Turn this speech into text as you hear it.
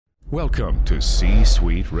Welcome to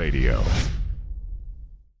C-Suite Radio.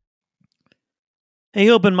 Hey,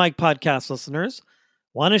 Open Mic Podcast listeners.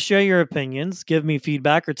 Want to share your opinions, give me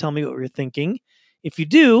feedback, or tell me what you're thinking? If you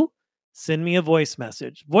do, send me a voice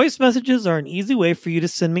message. Voice messages are an easy way for you to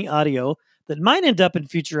send me audio that might end up in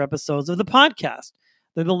future episodes of the podcast.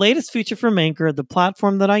 They're the latest feature from Anchor, the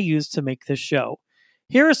platform that I use to make this show.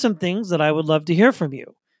 Here are some things that I would love to hear from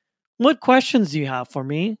you. What questions do you have for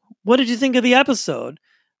me? What did you think of the episode?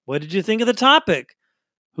 What did you think of the topic?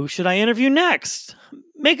 Who should I interview next?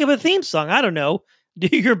 Make up a theme song. I don't know. Do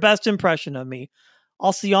your best impression of me.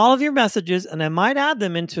 I'll see all of your messages and I might add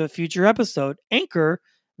them into a future episode. Anchor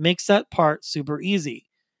makes that part super easy.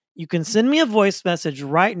 You can send me a voice message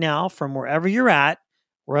right now from wherever you're at,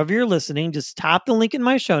 wherever you're listening. Just tap the link in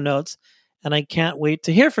my show notes and I can't wait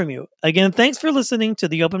to hear from you. Again, thanks for listening to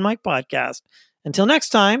the Open Mic Podcast. Until next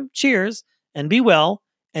time, cheers and be well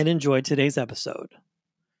and enjoy today's episode.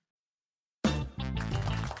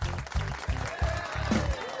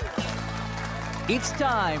 It's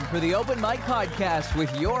time for the Open Mic Podcast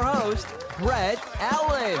with your host, Brett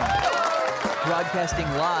Allen. Broadcasting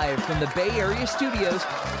live from the Bay Area studios,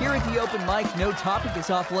 here at the Open Mic, no topic is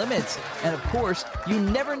off limits. And of course, you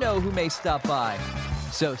never know who may stop by.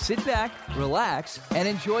 So sit back, relax, and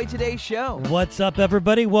enjoy today's show. What's up,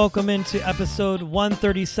 everybody? Welcome into episode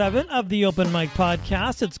 137 of the Open Mic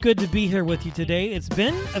Podcast. It's good to be here with you today. It's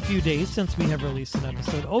been a few days since we have released an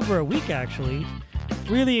episode, over a week actually.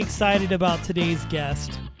 Really excited about today's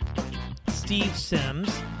guest, Steve Sims.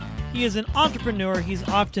 He is an entrepreneur. He's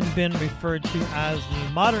often been referred to as the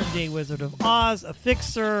modern-day Wizard of Oz, a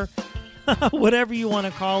fixer, whatever you want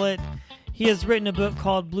to call it. He has written a book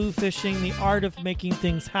called Blue Fishing, The Art of Making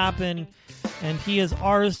Things Happen, and he is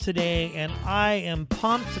ours today, and I am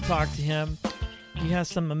pumped to talk to him. He has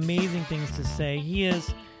some amazing things to say. He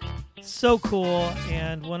is so cool,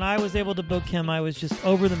 and when I was able to book him, I was just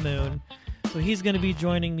over the moon. So he's going to be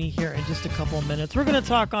joining me here in just a couple of minutes. We're going to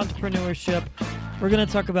talk entrepreneurship. We're going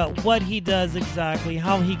to talk about what he does exactly,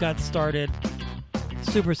 how he got started.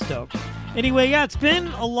 Super stoked. Anyway, yeah, it's been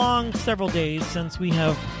a long several days since we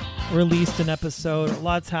have released an episode.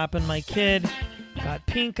 Lots happened. My kid got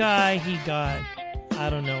pink eye. He got, I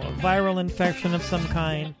don't know, a viral infection of some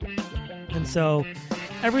kind. And so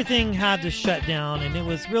everything had to shut down, and it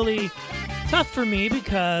was really tough for me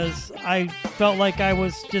because I felt like I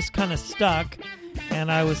was just kind of stuck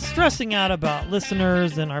and I was stressing out about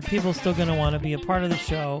listeners and are people still going to want to be a part of the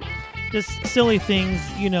show. Just silly things,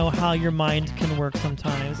 you know how your mind can work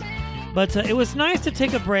sometimes. But it was nice to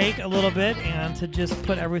take a break a little bit and to just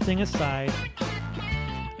put everything aside.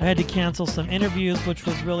 I had to cancel some interviews, which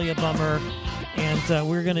was really a bummer. And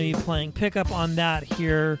we're going to be playing pickup on that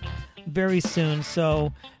here very soon.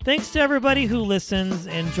 So thanks to everybody who listens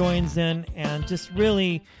and joins in and just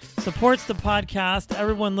really supports the podcast.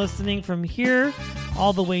 Everyone listening from here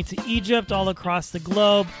all the way to Egypt, all across the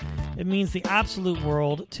globe. It means the absolute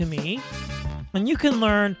world to me. And you can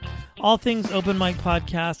learn all things Open Mic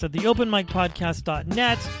Podcast at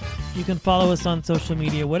theopenmicpodcast.net. You can follow us on social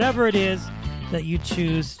media, whatever it is that you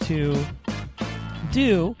choose to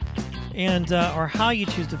do, and or how you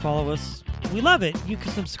choose to follow us. We love it. You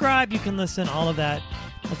can subscribe, you can listen, all of that.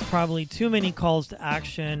 That's probably too many calls to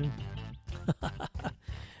action.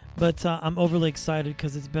 But I'm overly excited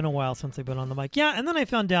because it's been a while since I've been on the mic. Yeah, and then I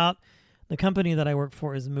found out the company that I work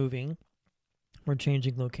for is moving. We're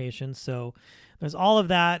changing locations. So there's all of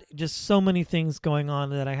that. Just so many things going on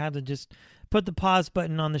that I had to just put the pause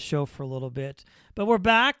button on the show for a little bit. But we're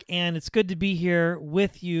back, and it's good to be here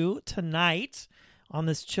with you tonight on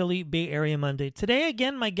this chilly Bay Area Monday. Today,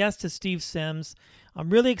 again, my guest is Steve Sims. I'm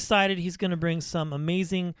really excited. He's going to bring some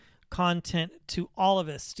amazing content to all of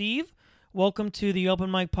us. Steve, welcome to the Open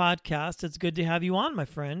Mic Podcast. It's good to have you on, my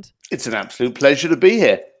friend. It's an absolute pleasure to be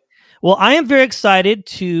here. Well, I am very excited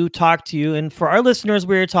to talk to you. And for our listeners,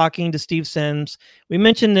 we're talking to Steve Sims. We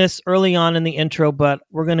mentioned this early on in the intro, but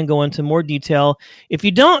we're going to go into more detail. If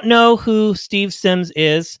you don't know who Steve Sims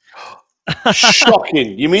is...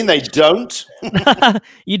 Shocking. You mean they don't?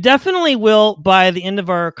 You definitely will by the end of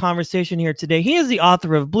our conversation here today. He is the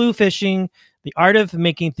author of Blue Fishing, The Art of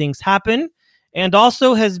Making Things Happen, and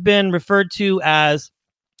also has been referred to as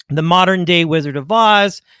the modern-day Wizard of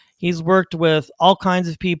Oz. He's worked with all kinds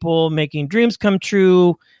of people, making dreams come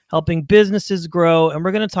true, helping businesses grow, and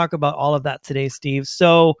we're going to talk about all of that today, Steve.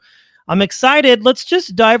 So I'm excited. Let's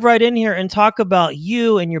just dive right in here and talk about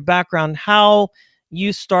you and your background, how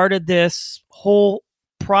you started this whole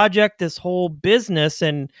project, this whole business,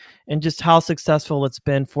 and just how successful it's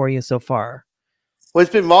been for you so far. Well,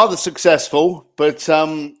 it's been rather successful, but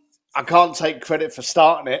I can't take credit for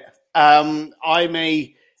starting it. I'm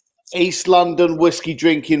a East London whiskey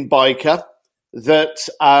drinking biker that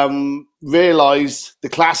realised the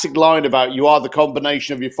classic line about you are the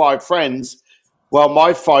combination of your 5 friends. Well,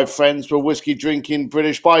 my 5 friends were whiskey drinking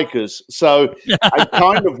British bikers. So I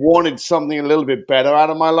kind of wanted something a little bit better out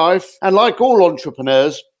of my life. And like all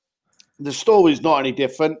entrepreneurs, the story's not any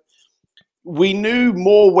different. We knew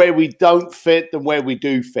more where we don't fit than where we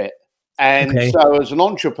do fit. And so as an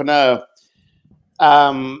entrepreneur,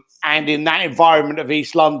 and in that environment of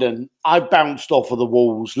East London, I bounced off of the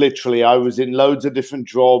walls, literally. I was in loads of different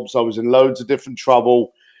jobs. I was in loads of different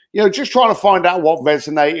trouble, just trying to find out what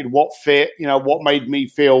resonated, what fit, what made me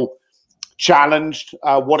feel challenged,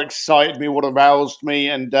 what excited me, what aroused me.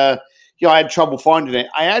 And, I had trouble finding it.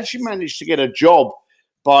 I actually managed to get a job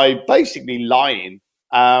by basically lying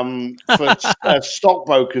for a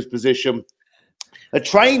stockbroker's position, a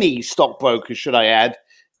trainee stockbroker, should I add,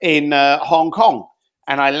 in Hong Kong.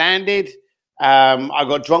 And I landed. I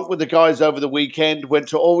got drunk with the guys over the weekend, went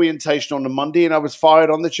to orientation on the Monday, and I was fired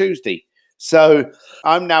on the Tuesday. So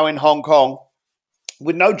I'm now in Hong Kong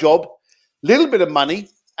with no job, little bit of money,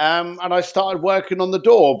 and I started working on the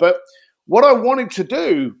door. But what I wanted to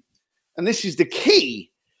do, and this is the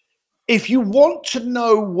key, if you want to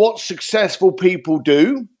know what successful people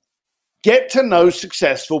do, get to know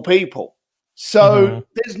successful people. So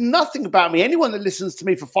there's nothing about me. Anyone that listens to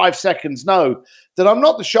me for 5 seconds know that I'm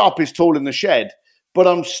not the sharpest tool in the shed, but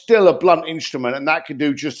I'm still a blunt instrument, and that can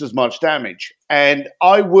do just as much damage. And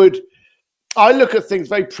I look at things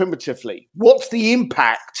very primitively. What's the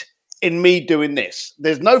impact in me doing this?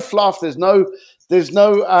 There's no fluff. There's no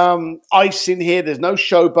ice in here. There's no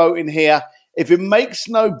showboat in here. If it makes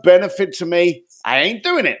no benefit to me, I ain't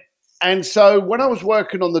doing it. And so when I was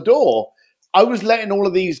working on the door, I was letting all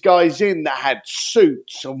of these guys in that had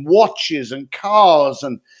suits and watches and cars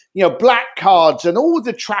and, black cards and all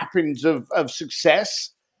the trappings of success.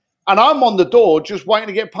 And I'm on the door just waiting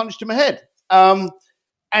to get punched in my head.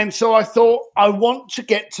 And so I thought, I want to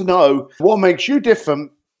get to know what makes you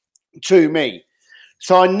different to me.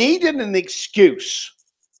 So I needed an excuse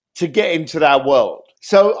to get into that world.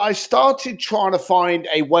 So I started trying to find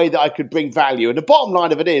a way that I could bring value. And the bottom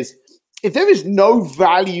line of it is, if there is no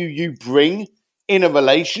value you bring in a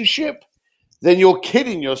relationship, then you're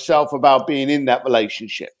kidding yourself about being in that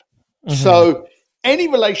relationship. So any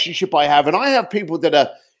relationship I have, and I have people that are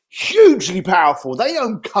hugely powerful, they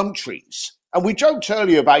own countries. And we joked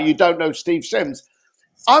earlier about you don't know Steve Sims.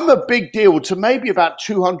 I'm a big deal to maybe about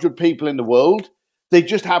 200 people in the world. They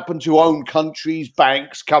just happen to own countries,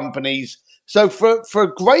 banks, companies. So for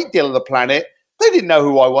a great deal of the planet, they didn't know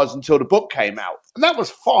who I was until the book came out. And that was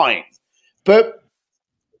fine. But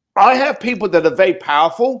I have people that are very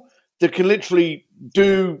powerful that can literally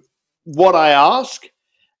do what I ask.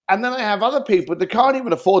 And then I have other people that can't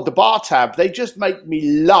even afford the bar tab. They just make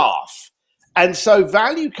me laugh. And so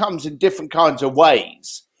value comes in different kinds of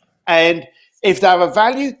ways. And if they have a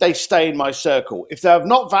value, they stay in my circle. If they have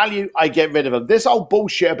not value, I get rid of them. This old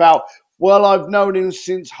bullshit about, well, I've known him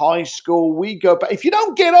since high school. We go back. If you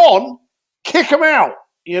don't get on, kick them out,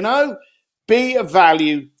 Be of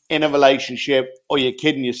value in a relationship, or you're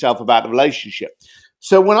kidding yourself about the relationship.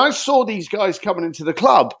 So when I saw these guys coming into the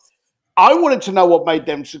club, I wanted to know what made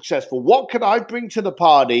them successful. What could I bring to the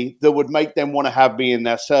party that would make them want to have me in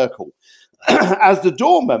their circle? As the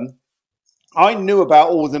doorman, I knew about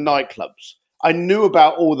all the nightclubs. I knew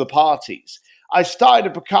about all the parties. I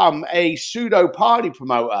started to become a pseudo party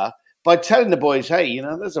promoter by telling the boys, hey,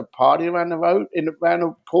 there's a party around the road, around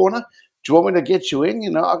the corner. Do you want me to get you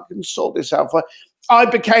in? I can sort this out for you. I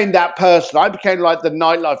became that person. I became like the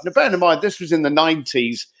nightlife. Now, bear in mind, this was in the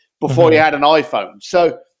 90s before you had an iPhone.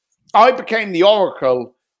 So I became the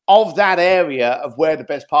oracle of that area of where the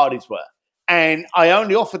best parties were. And I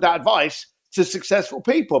only offered that advice to successful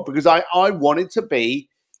people because I wanted to be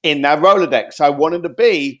in that Rolodex. I wanted to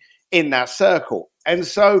be in that circle. And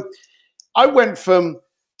so I went from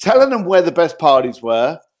telling them where the best parties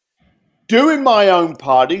were, doing my own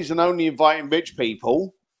parties and only inviting rich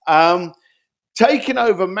people, taking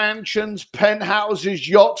over mansions, penthouses,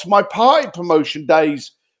 yachts. My party promotion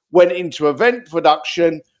days went into event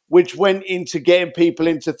production, which went into getting people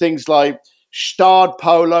into things like Stade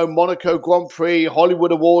Polo, Monaco Grand Prix,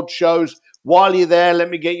 Hollywood award shows. While you're there, let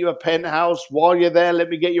me get you a penthouse. While you're there, let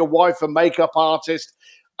me get your wife a makeup artist.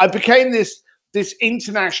 I became this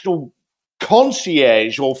international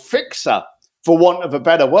concierge or fixer, for want of a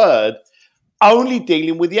better word, only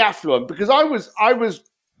dealing with the affluent because I was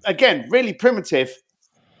again, really primitive.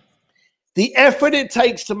 The effort it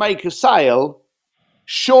takes to make a sale,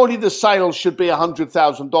 surely the sale should be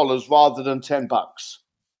 $100,000 rather than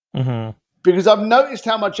 $10. Because I've noticed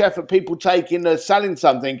how much effort people take in selling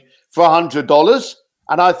something for $100.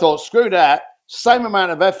 And I thought, screw that, same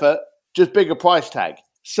amount of effort, just bigger price tag.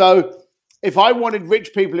 So if I wanted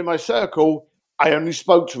rich people in my circle, I only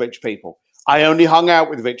spoke to rich people. I only hung out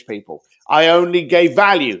with rich people. I only gave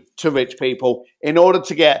value to rich people in order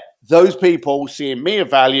to get those people seeing me a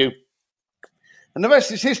value. And the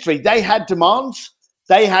rest is history. They had demands.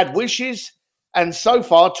 They had wishes. And so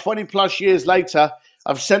far, 20 plus years later,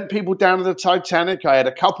 I've sent people down to the Titanic. I had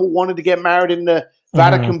a couple wanted to get married in the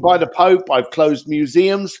Vatican by the Pope. I've closed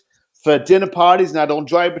museums for dinner parties and had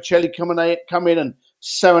Andrea Bocelli come in and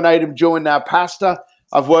serenade him during our pasta.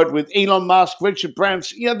 I've worked with Elon Musk, Richard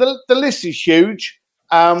Branson. You know, the list is huge,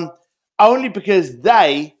 only because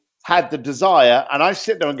they had the desire. And I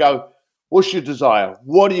sit there and go, what's your desire?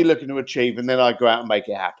 What are you looking to achieve? And then I go out and make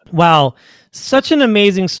it happen. Wow. Such an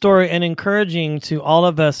amazing story and encouraging to all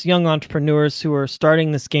of us young entrepreneurs who are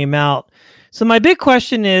starting this game out. So my big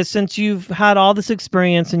question is, since you've had all this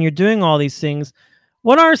experience and you're doing all these things,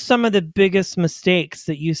 what are some of the biggest mistakes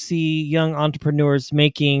that you see young entrepreneurs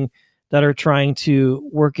making that are trying to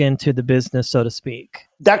work into the business, so to speak?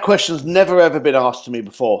 That question's never, ever been asked to me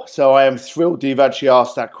before. So I am thrilled you've actually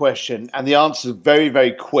asked that question. And the answer is very,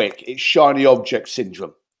 very quick. It's shiny object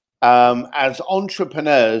syndrome. As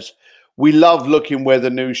entrepreneurs, we love looking where the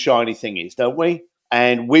new shiny thing is, don't we?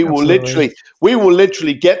 And we will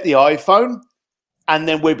literally get the iPhone and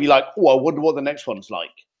then we'll be like, oh, I wonder what the next one's like.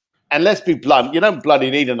 And let's be blunt, you don't bloody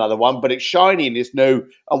need another one, but it's shiny and it's new,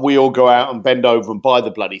 and we all go out and bend over and buy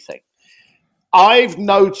the bloody thing. I've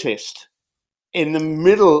noticed in the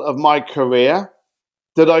middle of my career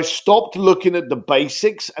that I stopped looking at the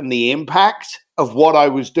basics and the impact of what I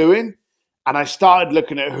was doing, and I started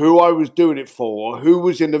looking at who I was doing it for, or who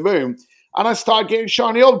was in the room, and I started getting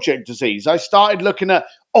shiny object disease. I started looking at,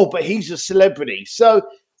 oh, but he's a celebrity. So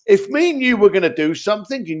if me and you were going to do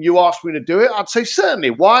something and you asked me to do it, I'd say, certainly,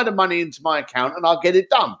 wire the money into my account and I'll get it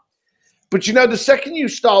done. But, you know, the second you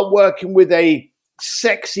start working with a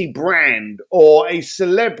sexy brand or a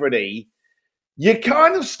celebrity, you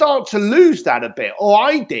kind of start to lose that a bit. Or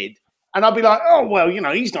I did. And I'll be like, oh, well, you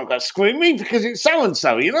know, he's not going to screw me because it's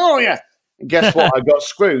so-and-so, you know, yeah. And guess what? I got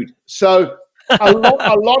screwed. So a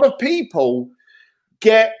lot of people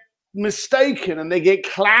get mistaken and they get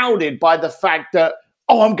clouded by the fact that,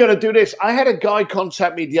 oh, I'm going to do this. I had a guy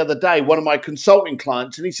contact me the other day, one of my consulting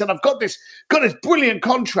clients, and he said, I've got this brilliant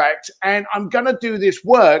contract and I'm going to do this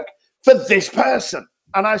work for this person.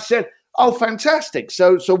 And I said, oh, fantastic.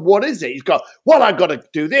 So what is it? He's got, well, I've got to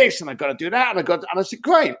do this and I've got to do that. And I said,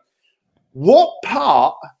 great. What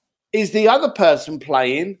part is the other person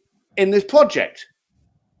playing in this project?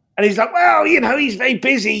 And he's like, well, you know, he's very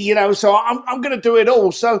busy, you know, so I'm going to do it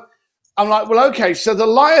all. So I'm like, well, okay. So the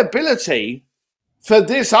liability for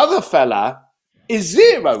this other fella is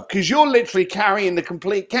zero because you're literally carrying the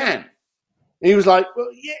complete can. And he was like,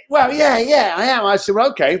 well, yeah, I am. I said,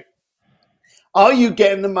 well, okay. Are you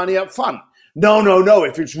getting the money up front? No.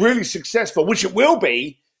 If it's really successful, which it will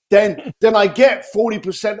be, then I get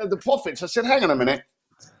 40% of the profits. I said, hang on a minute.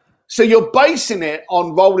 So you're basing it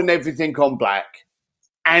on rolling everything on black.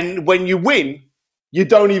 And when you win, you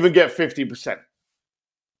don't even get 50%.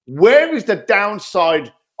 Where is the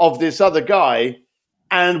downside of this other guy?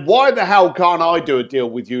 And why the hell can't I do a deal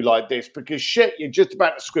with you like this? Because shit, you're just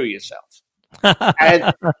about to screw yourself.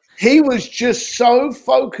 And he was just so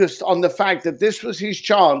focused on the fact that this was his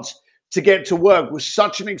chance to get to work with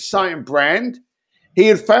such an exciting brand. He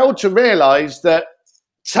had failed to realize that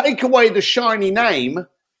take away the shiny name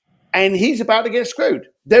and he's about to get screwed.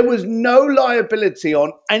 There was no liability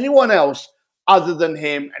on anyone else other than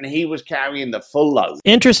him, and he was carrying the full load.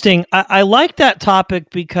 Interesting. I like that topic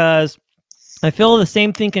because I feel the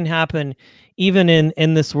same thing can happen even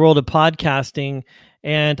in this world of podcasting.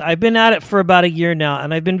 And I've been at it for about a year now,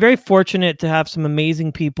 and I've been very fortunate to have some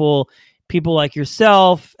amazing people like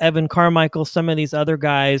yourself, Evan Carmichael, some of these other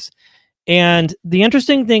guys. And the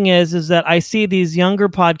interesting thing is that I see these younger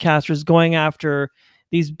podcasters going after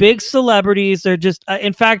these big celebrities. They're just,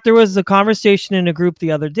 in fact, there was a conversation in a group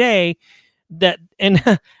the other day that,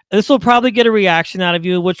 and this will probably get a reaction out of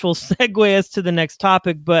you, which will segue us to the next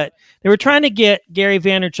topic, but they were trying to get Gary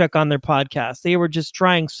Vaynerchuk on their podcast. They were just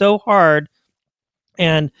trying so hard.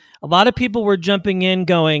 And a lot of people were jumping in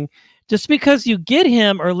going, just because you get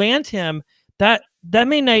him or land him, that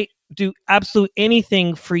may not do absolute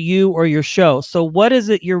anything for you or your show. So what is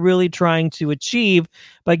it you're really trying to achieve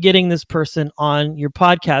by getting this person on your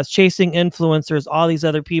podcast? Chasing influencers, all these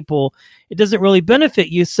other people, it doesn't really benefit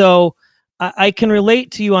you. So I can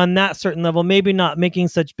relate to you on that certain level, maybe not making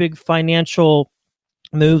such big financial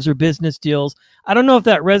moves or business deals. I don't know if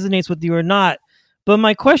that resonates with you or not, But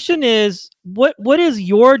my question is, what is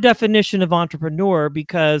your definition of entrepreneur?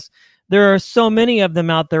 Because there are so many of them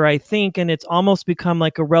out there, I think, and it's almost become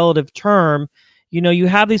like a relative term. You know, you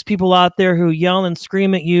have these people out there who yell and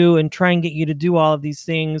scream at you and try and get you to do all of these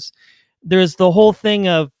things. There's the whole thing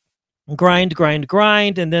of grind, grind,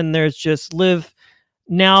 grind, and then there's just live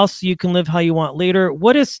now so you can live how you want later.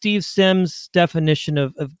 What is Steve Sims' definition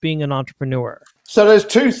of being an entrepreneur? So there's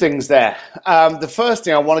two things there. The first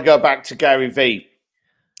thing, I want to go back to Gary Vee.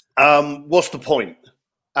 What's the point?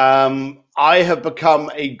 I have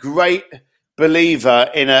become a great believer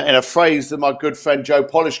in a phrase that my good friend Joe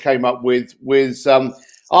Polish came up with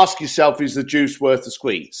ask yourself, is the juice worth the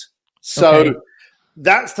squeeze? So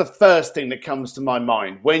that's the first thing that comes to my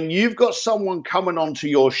mind. When you've got someone coming onto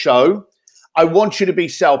your show, I want you to be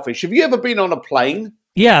selfish. Have you ever been on a plane?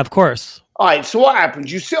 Yeah, of course. All right, so what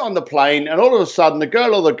happens? You sit on the plane and all of a sudden the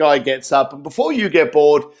girl or the guy gets up, and before you get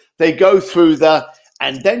bored, they go through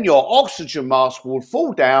and then your oxygen mask will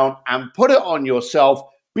fall down and put it on yourself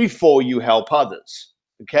before you help others,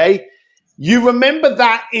 okay? You remember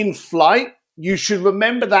that in flight. You should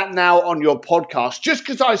remember that now on your podcast. Just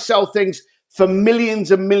because I sell things for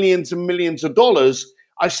millions and millions and millions of dollars,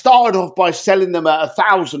 I started off by selling them at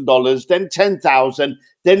 $1,000, then $10,000,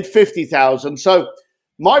 then $50,000. So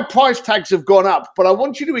my price tags have gone up, but I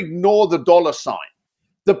want you to ignore the dollar sign.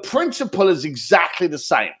 The principle is exactly the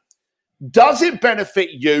same. Does it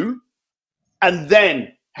benefit you? And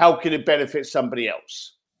then how can it benefit somebody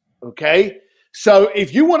else? Okay? So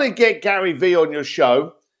if you want to get Gary Vee on your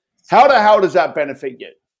show, how the hell does that benefit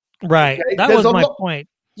you? Right. Okay? That was my point.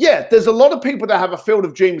 Yeah, there's a lot of people that have a Field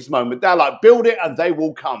of Dreams moment. They're like, build it and they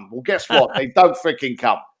will come. Well, guess what? They don't freaking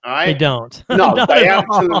come. All right? They don't. No, they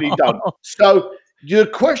absolutely don't. So your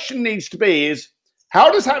question needs to be is,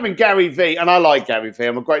 how does having Gary Vee, and I like Gary Vee,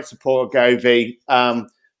 I'm a great supporter of Gary Vee,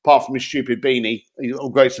 apart from his stupid beanie, he's a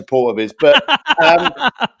great supporter of his. But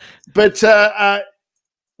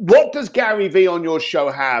what does Gary Vee on your show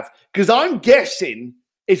have? Because I'm guessing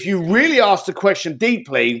if you really ask the question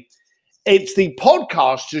deeply, it's the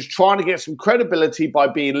podcasters trying to get some credibility by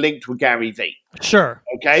being linked with Gary Vee. Sure.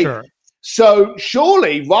 Okay. Sure. So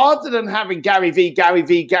surely, rather than having Gary Vee,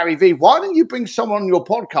 why don't you bring someone on your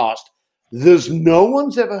podcast there's no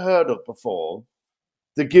one's ever heard of before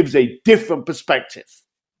that gives a different perspective?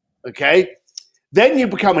 Okay. Then you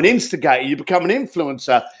become an instigator. You become an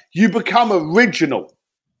influencer. You become original.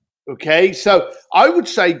 Okay. So I would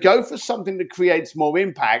say go for something that creates more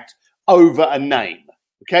impact over a name.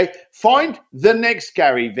 Okay, find the next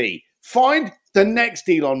Gary Vee, find the next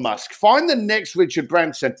Elon Musk, find the next Richard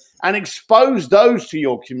Branson, and expose those to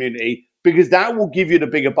your community, because that will give you the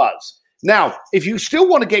bigger buzz. Now, if you still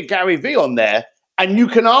want to get Gary Vee on there and you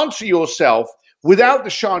can answer yourself without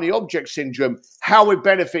the shiny object syndrome how it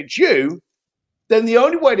benefits you, then the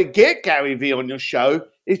only way to get Gary Vee on your show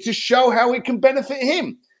is to show how it can benefit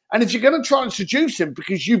him. And if you're going to try and seduce him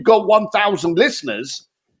because you've got 1,000 listeners,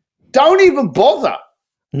 don't even bother.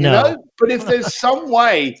 No. You know? But if there's some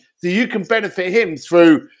way that you can benefit him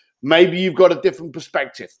through, maybe you've got a different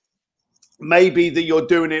perspective. Maybe that you're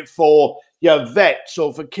doing it for vets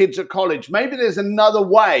or for kids at college. Maybe there's another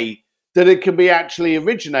way that it can be actually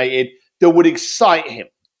originated that would excite him.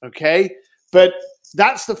 Okay. But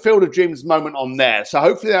that's the Field of Dreams moment on there. So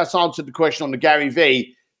hopefully that's answered the question on the Gary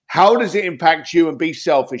Vee. How does it impact you? And be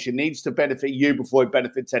selfish. It needs to benefit you before it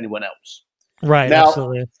benefits anyone else. Right. Now,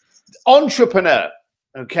 absolutely. Entrepreneur.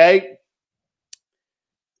 Okay.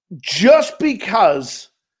 Just because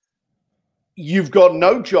you've got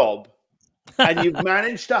no job and you've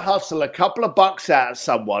managed to hustle a couple of bucks out of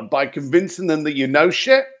someone by convincing them that you know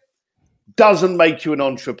shit doesn't make you an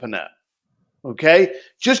entrepreneur. Okay.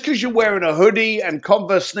 Just because you're wearing a hoodie and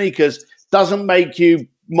Converse sneakers doesn't make you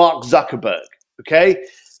Mark Zuckerberg. Okay.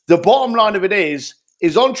 The bottom line of it is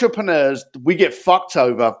entrepreneurs, we get fucked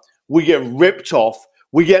over. We get ripped off.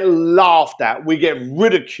 We get laughed at. We get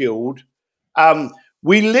ridiculed.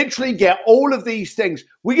 We literally get all of these things.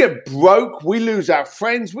 We get broke. We lose our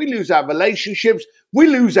friends. We lose our relationships. We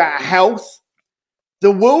lose our health.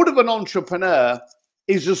 The world of an entrepreneur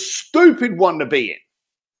is a stupid one to be in,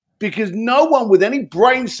 because no one with any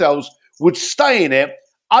brain cells would stay in it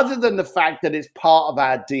other than the fact that it's part of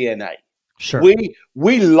our DNA. Sure.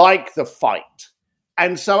 We like the fight.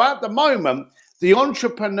 And so at the moment, the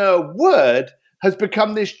entrepreneur word has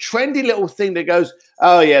become this trendy little thing that goes,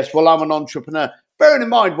 oh, yes, well, I'm an entrepreneur. Bearing in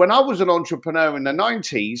mind, when I was an entrepreneur in the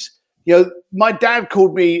 90s, my dad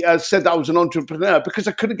called me, said that I was an entrepreneur because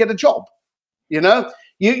I couldn't get a job.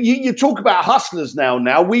 You talk about hustlers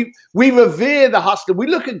now. We revere the hustler. We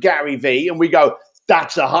look at Gary Vee and we go,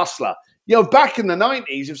 that's a hustler. back in the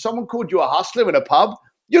 90s, if someone called you a hustler in a pub,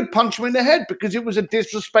 you'd punch them in the head because it was a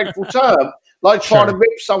disrespectful term, like trying to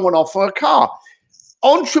rip someone off for a car.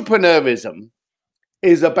 Entrepreneurism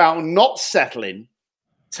is about not settling,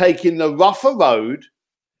 taking the rougher road,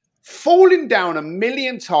 falling down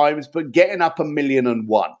 1,000,000 times, but getting up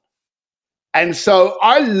 1,000,001. And so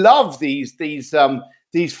I love these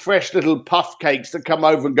fresh little puff cakes that come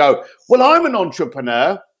over and go, well, I'm an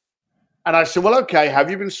entrepreneur. And I said, well, okay,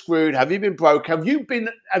 have you been screwed? Have you been broke? Have you been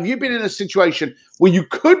in a situation where you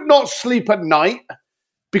could not sleep at night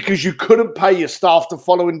because you couldn't pay your staff the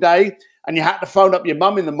following day and you had to phone up your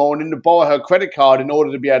mum in the morning to borrow her credit card in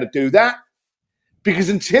order to be able to do that? Because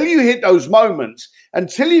until you hit those moments,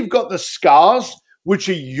 until you've got the scars, which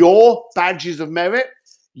are your badges of merit,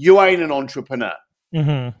 you ain't an entrepreneur.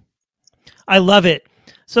 Mm-hmm. I love it.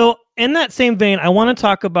 So in that same vein, I want to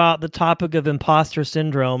talk about the topic of imposter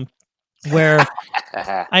syndrome, where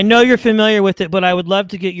I know you're familiar with it, but I would love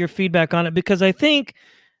to get your feedback on it, because I think,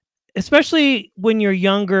 especially when you're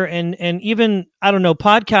younger and even, I don't know,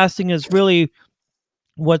 podcasting is really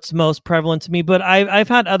what's most prevalent to me, but I've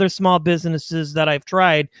had other small businesses that I've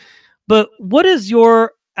tried. But what is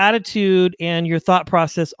your attitude and your thought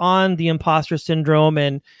process on the imposter syndrome,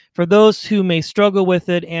 and for those who may struggle with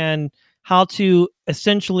it, and how to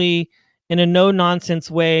essentially, in a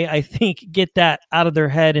no-nonsense way, I think, get that out of their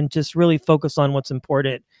head and just really focus on what's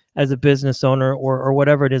important as a business owner or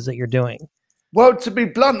whatever it is that you're doing? Well, to be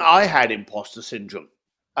blunt, I had imposter syndrome.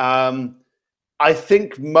 I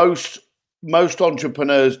think most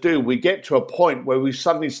entrepreneurs do. We get to a point where we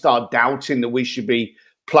suddenly start doubting that we should be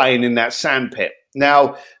playing in that sandpit.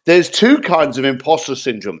 Now, there's two kinds of imposter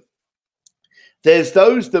syndrome. There's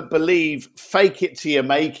those that believe fake it till you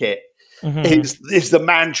make it is the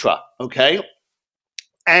mantra, okay?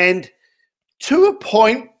 And to a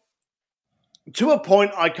point,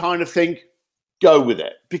 I kind of think, go with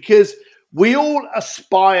it, because we all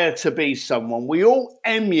aspire to be someone. We all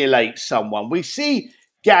emulate someone. We see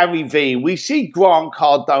Gary Vee, we see Grant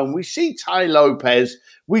Cardone, we see Ty Lopez,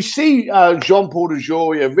 we see Jean-Paul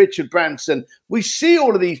DeJoria, Richard Branson. We see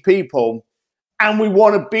all of these people and we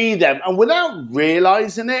want to be them. And without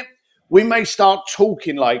realizing it, we may start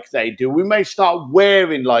talking like they do. We may start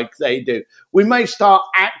wearing like they do. We may start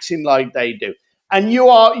acting like they do. And you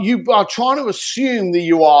are trying to assume that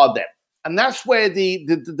you are them. And that's where the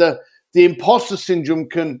imposter syndrome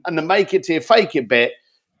and the make it to you fake it bit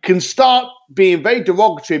can start being very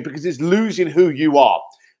derogatory, because it's losing who you are.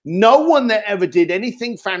 No one that ever did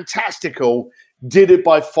anything fantastical did it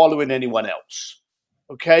by following anyone else.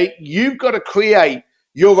 Okay? You've got to create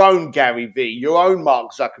your own Gary Vee, your own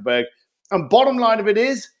Mark Zuckerberg. And bottom line of it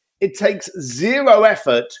is, it takes zero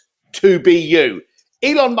effort to be you.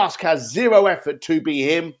 Elon Musk has zero effort to be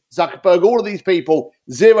him. Zuckerberg, all of these people,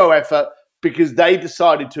 zero effort, because they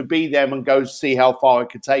decided to be them and go see how far it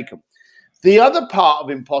could take them. The other part of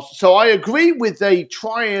imposter, so I agree with they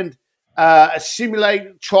try and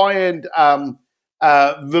assimilate, try and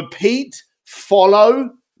repeat,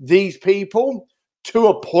 follow these people to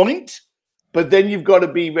a point, but then you've got to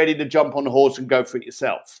be ready to jump on the horse and go for it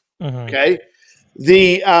yourself. Okay?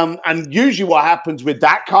 And usually what happens with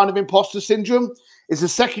that kind of imposter syndrome is the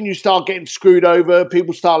second you start getting screwed over,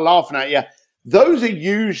 people start laughing at you. Those are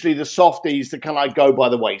usually the softies that kind of like go by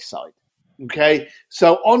the wayside. Okay,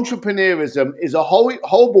 so entrepreneurism is a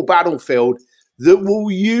horrible battlefield that will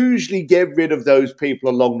usually get rid of those people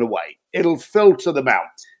along the way. It'll filter them out.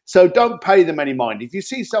 So don't pay them any mind. If you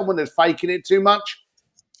see someone that's faking it too much,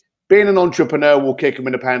 being an entrepreneur will kick them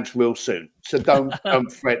in the pants real soon. So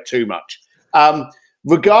don't fret too much.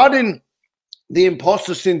 Regarding the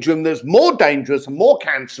imposter syndrome, that's more dangerous and more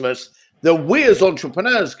cancerous that we as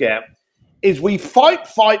entrepreneurs get, is we fight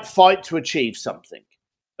to achieve something.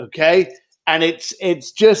 Okay? And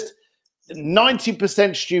it's just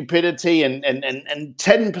 90% stupidity and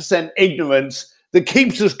 10% ignorance that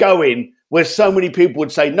keeps us going, where so many people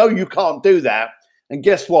would say, no, you can't do that. And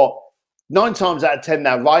guess what? 9 times out of 10,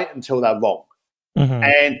 they're right until they're wrong.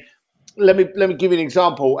 And let me give you an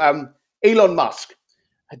example. Elon Musk.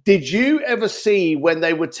 Did you ever see when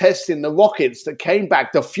they were testing the rockets that came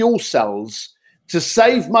back, the fuel cells, to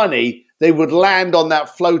save money, they would land on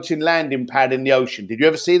that floating landing pad in the ocean? Did you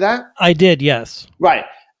ever see that? I did, yes. Right.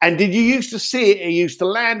 And did you used to see it? It used to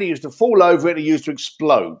land, it used to fall over it, it used to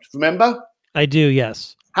explode. Remember? I do,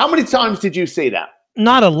 yes. How many times did you see that?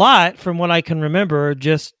 Not a lot from what I can remember,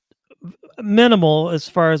 just minimal as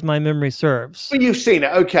far as my memory serves. Well, you've seen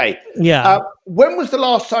it, okay. Yeah. When was the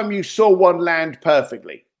last time you saw one land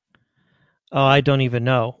perfectly? Oh, I don't even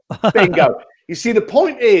know. Bingo. You see, the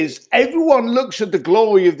point is, everyone looks at the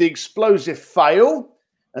glory of the explosive fail,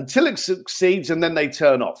 until it succeeds, and then they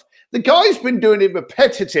turn off. The guy's been doing it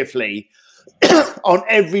repetitively on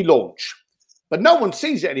every launch, but no one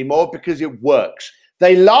sees it anymore because it works.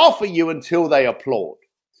 They laugh at you until they applaud.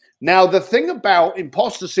 Now, the thing about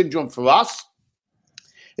imposter syndrome for us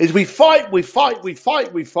is we fight,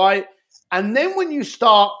 and then when you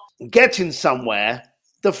start getting somewhere,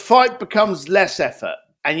 the fight becomes less effort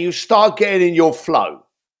and you start getting in your flow,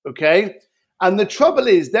 okay? And the trouble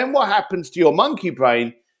is, then what happens to your monkey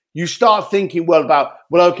brain? You start thinking,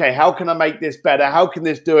 okay, how can I make this better? How can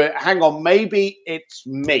this do it? Hang on, maybe it's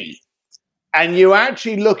me. And you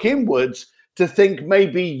actually look inwards to think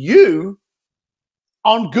maybe you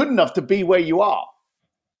aren't good enough to be where you are.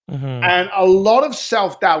 Mm-hmm. And a lot of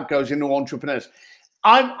self-doubt goes into entrepreneurs.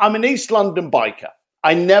 I'm an East London biker.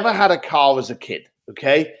 I never had a car as a kid,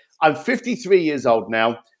 okay? I'm 53 years old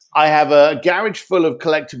now. I have a garage full of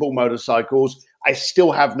collectible motorcycles. I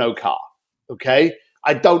still have no car, okay?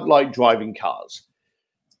 I don't like driving cars.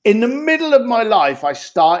 In the middle of my life, I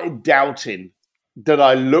started doubting that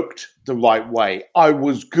I looked the right way. I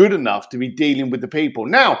was good enough to be dealing with the people.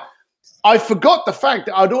 Now, I forgot the fact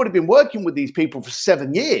that I'd already been working with these people for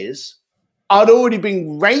 7 years. I'd already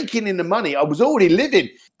been raking in the money. I was already living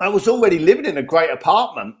in a great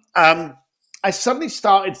apartment. I suddenly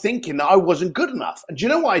started thinking that I wasn't good enough. And do you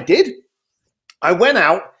know what I did? I went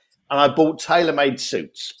out and I bought tailor-made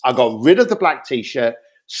suits. I got rid of the black T-shirt,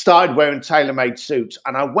 started wearing tailor-made suits,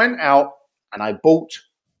 and I went out and I bought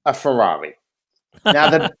a Ferrari.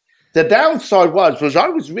 Now, the downside was I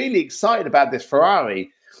was really excited about this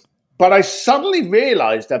Ferrari, but I suddenly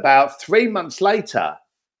realized about 3 months later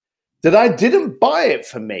that I didn't buy it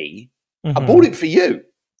for me. Mm-hmm. I bought it for you.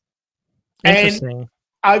 And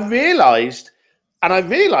I realized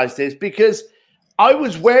this because I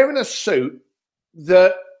was wearing a suit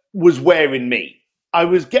that was wearing me. I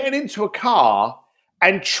was getting into a car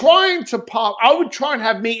and trying to park. I would try and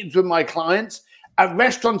have meetings with my clients at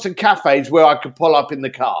restaurants and cafes where I could pull up in the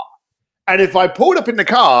car. And if I pulled up in the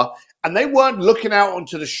car and they weren't looking out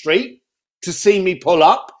onto the street to see me pull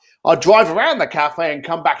up, I'd drive around the cafe and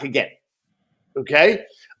come back again. Okay?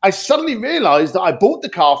 I suddenly realized that I bought the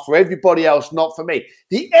car for everybody else, not for me.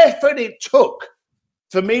 The effort it took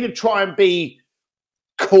for me to try and be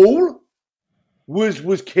cool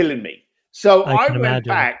was killing me. So I went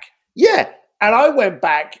back. Yeah. And I went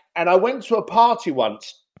back and I went to a party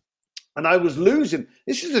once and I was losing.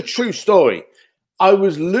 This is a true story. I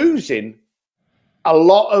was losing a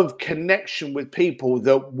lot of connection with people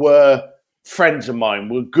that were friends of mine,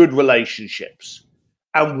 were good relationships.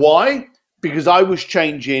 And why? Because I was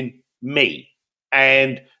changing me.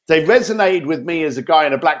 And they resonated with me as a guy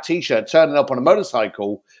in a black T-shirt turning up on a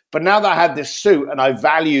motorcycle. But now that I had this suit and I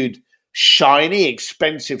valued shiny,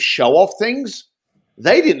 expensive show-off things,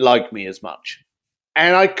 they didn't like me as much.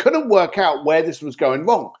 And I couldn't work out where this was going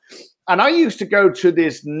wrong. And I used to go to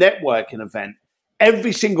this networking event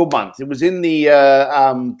every single month. It was in the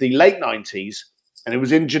late 90s, and it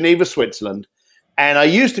was in Geneva, Switzerland. And I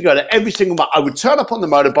used to go to every single month. I would turn up on the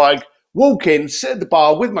motorbike, walk in, sit at the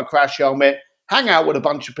bar with my crash helmet, hang out with a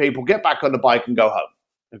bunch of people, get back on the bike and go home.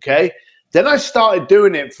 Okay? Then I started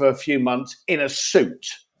doing it for a few months in a suit.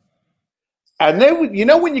 And then, you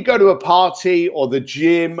know, when you go to a party or the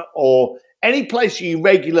gym or any place you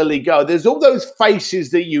regularly go, there's all those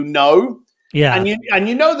faces that you know. Yeah. And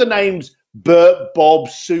you know the names Bert, Bob,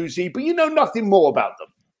 Susie, but you know nothing more about them.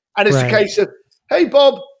 And it's a case of, hey,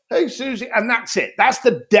 Bob, hey, Susie, and that's it. That's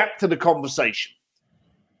the depth of the conversation.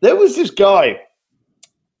 There was this guy,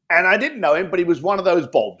 and I didn't know him, but he was one of those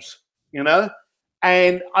Bobs, you know?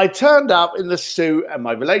 And I turned up in the suit, and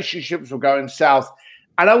my relationships were going south.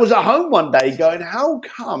 And I was at home one day going, how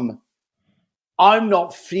come I'm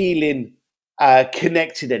not feeling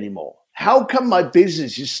connected anymore? How come my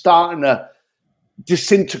business is starting to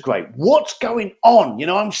disintegrate? What's going on? You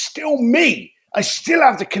know, I'm still me. I still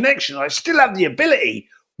have the connection. I still have the ability.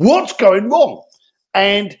 What's going wrong?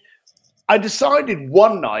 And I decided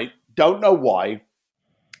one night, don't know why,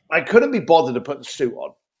 I couldn't be bothered to put the suit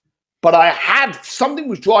on. But something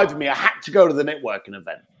was driving me. I had to go to the networking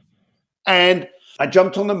event. And I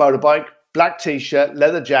jumped on the motorbike, black T-shirt,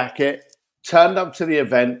 leather jacket, turned up to the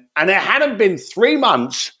event. And it hadn't been 3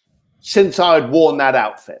 months since I had worn that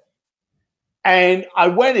outfit. And I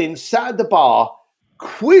went in, sat at the bar,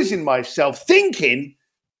 quizzing myself, thinking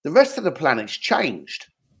the rest of the planet's changed.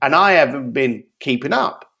 And I haven't been keeping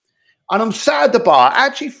up. And I'm sat at the bar,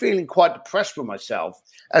 actually feeling quite depressed with myself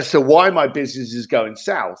as to why my business is going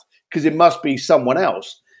south, because it must be someone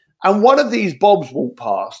else. And one of these Bobs walked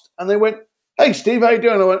past and they went, hey, Steve, how you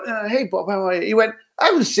doing? I went, hey, Bob, how are you? He went, I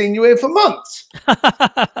haven't seen you here for months.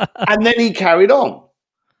 And then he carried on.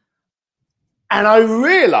 And I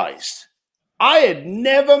realized I had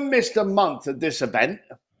never missed a month at this event,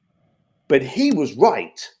 but he was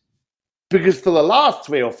right. Because for the last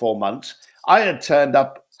 3 or 4 months, I had turned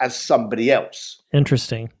up as somebody else.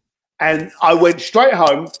 Interesting. And I went straight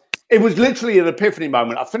home. It was literally an epiphany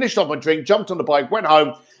moment. I finished off my drink, jumped on the bike, went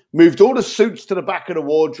home, moved all the suits to the back of the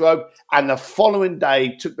wardrobe, and the following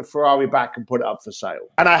day took the Ferrari back and put it up for sale.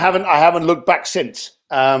 And I haven't looked back since.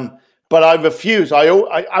 But I refuse. I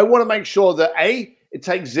want to make sure that A, it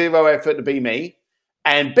takes zero effort to be me,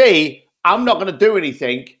 and B, I'm not going to do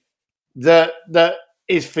anything that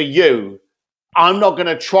is for you. I'm not going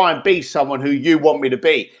to try and be someone who you want me to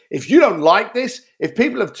be. If you don't like this, if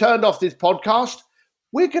people have turned off this podcast,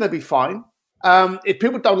 we're going to be fine. If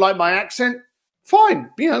people don't like my accent, fine.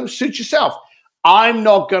 Suit yourself. I'm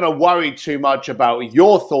not going to worry too much about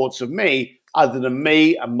your thoughts of me other than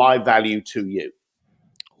me and my value to you.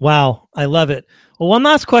 Wow, I love it. Well, one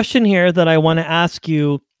last question here that I want to ask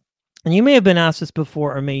you, and you may have been asked this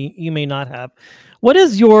before, or you may not have. What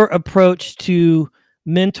is your approach to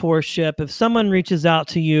mentorship? If someone reaches out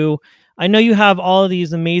to you, I know you have all of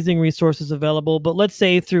these amazing resources available, but let's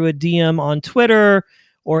say through a DM on Twitter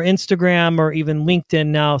or Instagram or even LinkedIn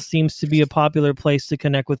now seems to be a popular place to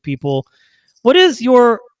connect with people. What is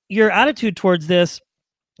your attitude towards this?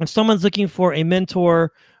 If someone's looking for a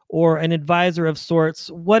mentor or an advisor of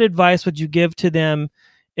sorts, what advice would you give to them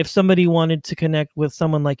if somebody wanted to connect with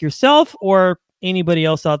someone like yourself or anybody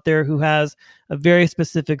else out there who has a very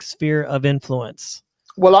specific sphere of influence?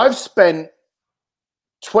 Well, I've spent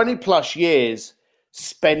 20 plus years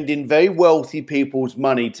spending very wealthy people's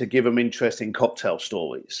money to give them interesting cocktail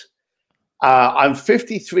stories. I'm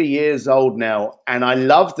 53 years old now, and I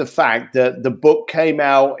love the fact that the book came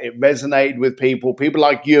out, it resonated with people. People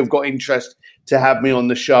like you have got interest to have me on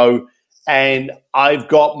the show, and I've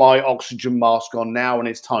got my oxygen mask on now, and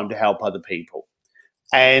it's time to help other people.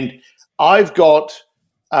 And I've got,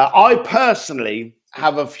 I personally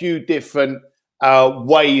have a few different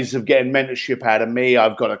ways of getting mentorship out of me.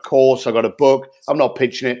 I've got a course, I've got a book. I'm not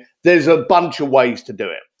pitching it. There's a bunch of ways to do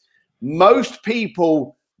it. Most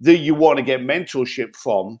people that you want to get mentorship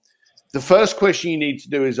from, the first question you need to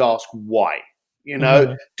do is ask why.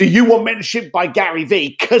 Do you want mentorship by Gary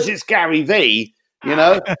Vee? Because it's Gary Vee,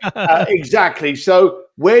 exactly. So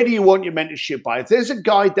where do you want your mentorship by? If there's a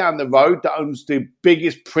guy down the road that owns the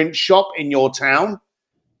biggest print shop in your town,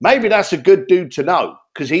 maybe that's a good dude to know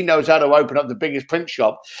because he knows how to open up the biggest print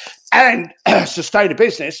shop and sustain a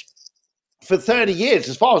business for 30 years.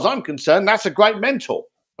 As far as I'm concerned, that's a great mentor,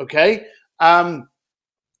 okay?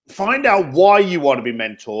 Find out why you want to be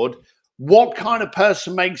mentored, what kind of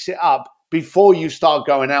person makes it up before you start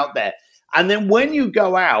going out there. And then when you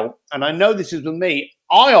go out, and I know this is with me,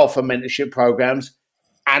 I offer mentorship programs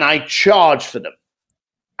and I charge for them.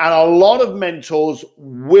 And a lot of mentors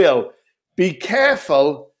will. Be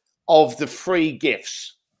careful of the free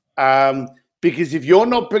gifts. Because if you're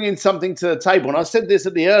not bringing something to the table, and I said this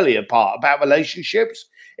at the earlier part about relationships,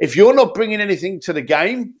 if you're not bringing anything to the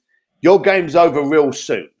game, your game's over real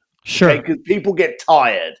soon. Sure. Because people get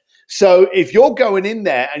tired. So if you're going in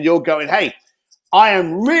there and you're going, hey, I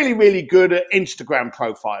am really, really good at Instagram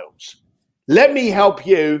profiles. Let me help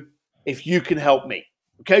you if you can help me.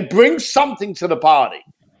 Okay. Bring something to the party.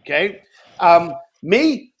 Okay.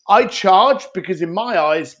 Me, I charge because in my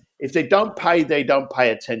eyes, if they don't pay, they don't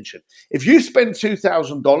pay attention. If you spend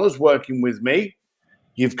 $2,000 working with me,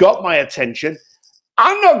 you've got my attention.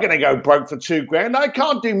 I'm not going to go broke for $2,000. I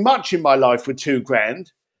can't do much in my life with $2,000,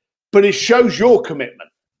 but it shows your commitment.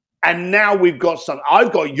 And now we've got something.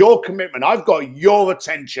 I've got your commitment. I've got your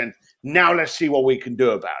attention. Now let's see what we can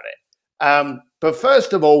do about it. But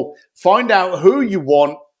first of all, find out who you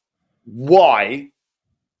want, why,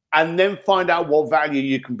 and then find out what value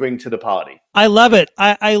you can bring to the party. I love it.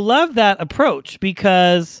 I love that approach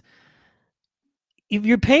because if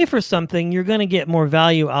you pay for something, you're going to get more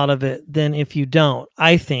value out of it than if you don't,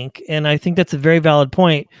 I think. And I think that's a very valid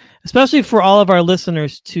point, especially for all of our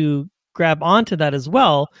listeners to grab onto that as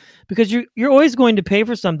well, because you're always going to pay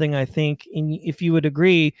for something, I think, if you would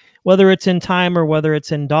agree, whether it's in time or whether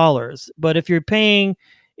it's in dollars. But if you're paying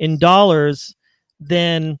in dollars,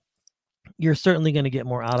 then you're certainly going to get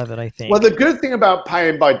more out of it, I think. Well, the good thing about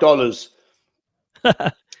paying by dollars,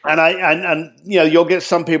 and you'll get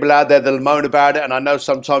some people out there that'll moan about it. And I know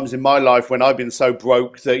sometimes in my life when I've been so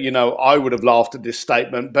broke that, I would have laughed at this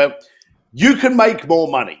statement, but you can make more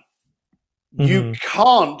money.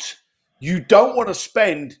 Mm-hmm. You don't want to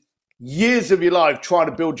spend years of your life trying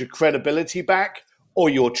to build your credibility back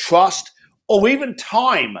or your trust or even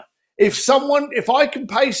time. If I can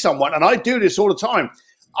pay someone, and I do this all the time,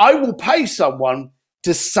 I will pay someone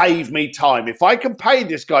to save me time. If I can pay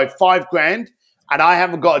this guy $5,000 and I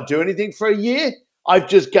haven't got to do anything for a year, I've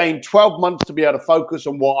just gained 12 months to be able to focus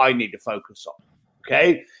on what I need to focus on.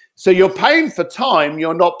 Okay. So you're paying for time.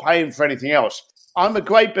 You're not paying for anything else. I'm a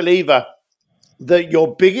great believer that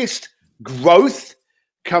your biggest growth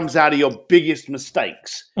comes out of your biggest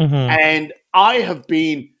mistakes. Mm-hmm. And I have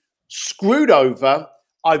been screwed over.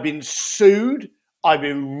 I've been sued. I've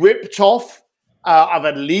been ripped off. I've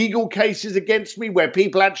had legal cases against me where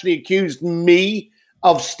people actually accused me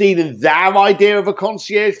of stealing their idea of a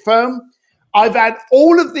concierge firm. I've had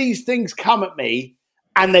all of these things come at me,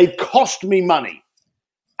 and they've cost me money.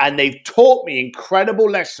 And they've taught me incredible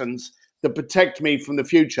lessons that protect me from the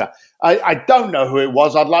future. I don't know who it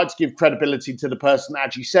was. I'd like to give credibility to the person that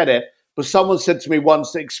actually said it. But someone said to me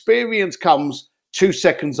once, the experience comes 2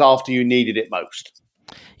 seconds after you needed it most.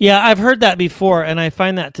 Yeah, I've heard that before, and I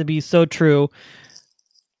find that to be so true.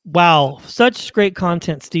 Wow, such great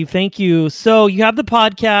content, Steve. Thank you. So you have the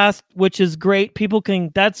podcast, which is great. People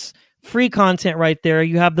that's free content right there.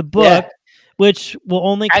 You have the book, which will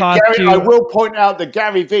only cost Gary, you. I will point out that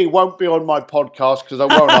Gary Vee won't be on my podcast because I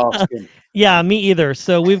won't ask him. Yeah, me either.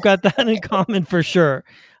 So we've got that in common for sure.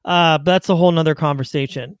 But that's a whole nother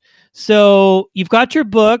conversation. So you've got your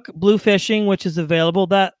book, Blue Fishing, which is available.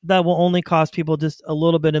 That will only cost people just a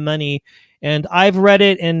little bit of money. And I've read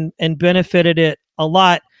it and benefited it a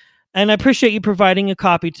lot. And I appreciate you providing a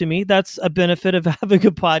copy to me. That's a benefit of having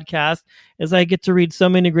a podcast, is I get to read so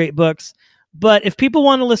many great books. But if people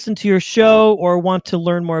want to listen to your show or want to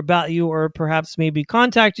learn more about you, or perhaps maybe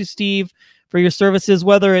contact you, Steve, for your services,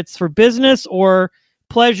 whether it's for business or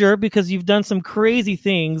pleasure, because you've done some crazy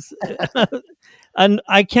things, and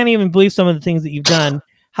I can't even believe some of the things that you've done,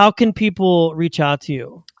 how can people reach out to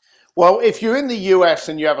you? Well, if you're in the US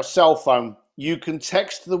and you have a cell phone, you can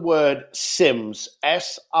text the word SIMS,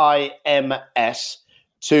 SIMS,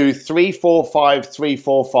 to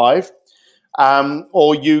 345345.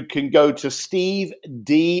 Or you can go to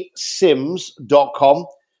stevedsims.com.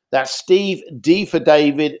 That's Steve, D for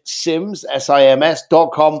David, Sims,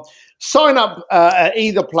 SIMS.com. Sign up at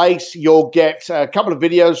either place. You'll get a couple of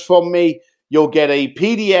videos from me. You'll get a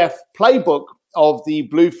PDF playbook of the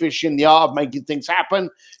Bluefishing, the art of making things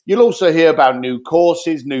happen. You'll also hear about new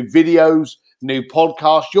courses, new videos, new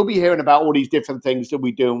podcasts. You'll be hearing about all these different things that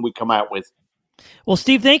we do and we come out with. Well,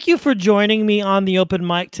 Steve, thank you for joining me on the open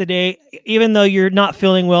mic today. Even though you're not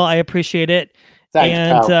feeling well, I appreciate it.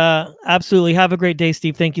 Thanks, and absolutely. Have a great day,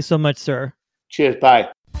 Steve. Thank you so much, sir. Cheers. Bye.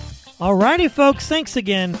 All righty, folks. Thanks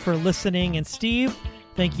again for listening. And Steve,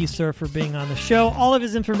 thank you, sir, for being on the show. All of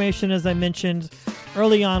his information, as I mentioned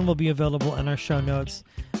early on, will be available in our show notes.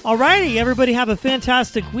 All righty, everybody have a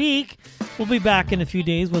fantastic week. We'll be back in a few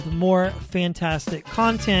days with more fantastic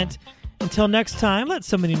content. Until next time, let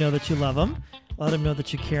somebody know that you love them. Let them know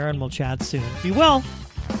that you care, and we'll chat soon. Be well.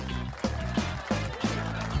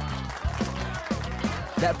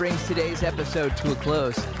 That brings today's episode to a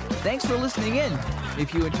close. Thanks for listening in.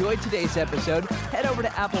 If you enjoyed today's episode, head over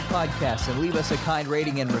to Apple Podcasts and leave us a kind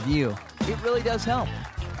rating and review. It really does help.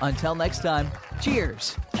 Until next time,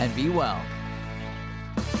 cheers and be well.